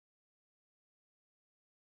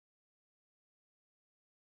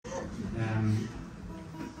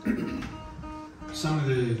Some of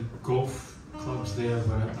the golf clubs there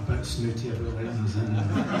were a bit snooty about letting us in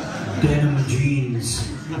denim jeans,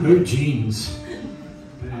 no jeans.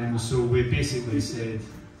 So we basically said,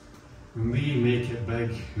 when we make it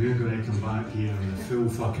big, we're going to come back here in the full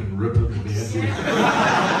fucking Rupert of the Edge.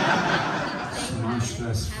 Smash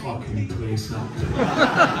this fucking place up.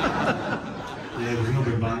 Yeah, we've not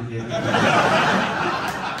been back yet.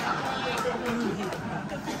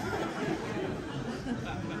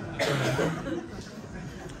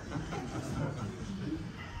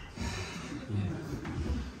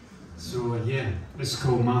 So yeah, this is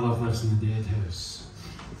called My Love Lives in the Dead House.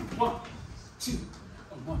 1, 2,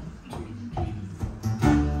 1, 2, 3,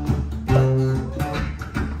 4.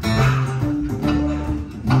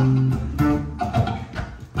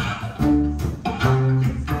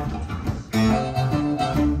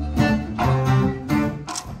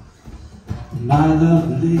 My love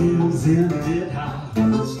lives in a dead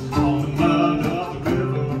house on the mud of the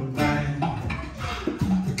riverbank.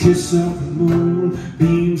 The kiss of the moon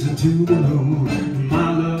beams into the moon.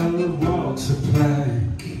 My love walks a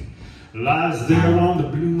plank, lies there on the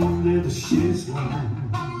blue leather chaise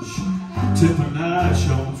lounge, tipping ash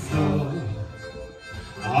on the floor.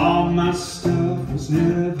 All my stuff was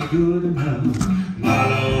never good enough. My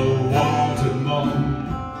love wanted more.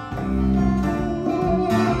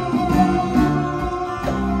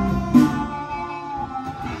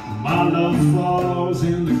 My love falls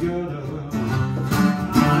in the gutter,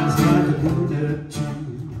 eyes like a wounded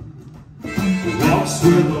tune. Walks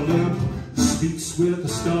with a limp, speaks with a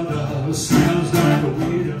stutter, smells like a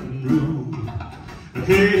waiting room.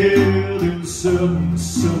 Hailed in certain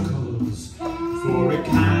circles for a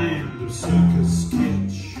kind of circus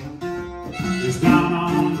sketch. He's down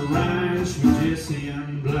on the ranch with Jesse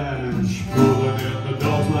and Blanche, pulling in the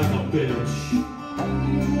dogs like a bitch.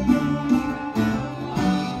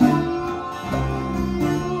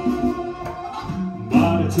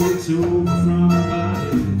 Body takes over from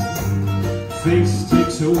body, face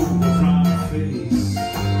takes over from face,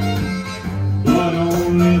 but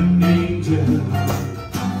only an angel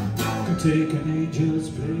can take an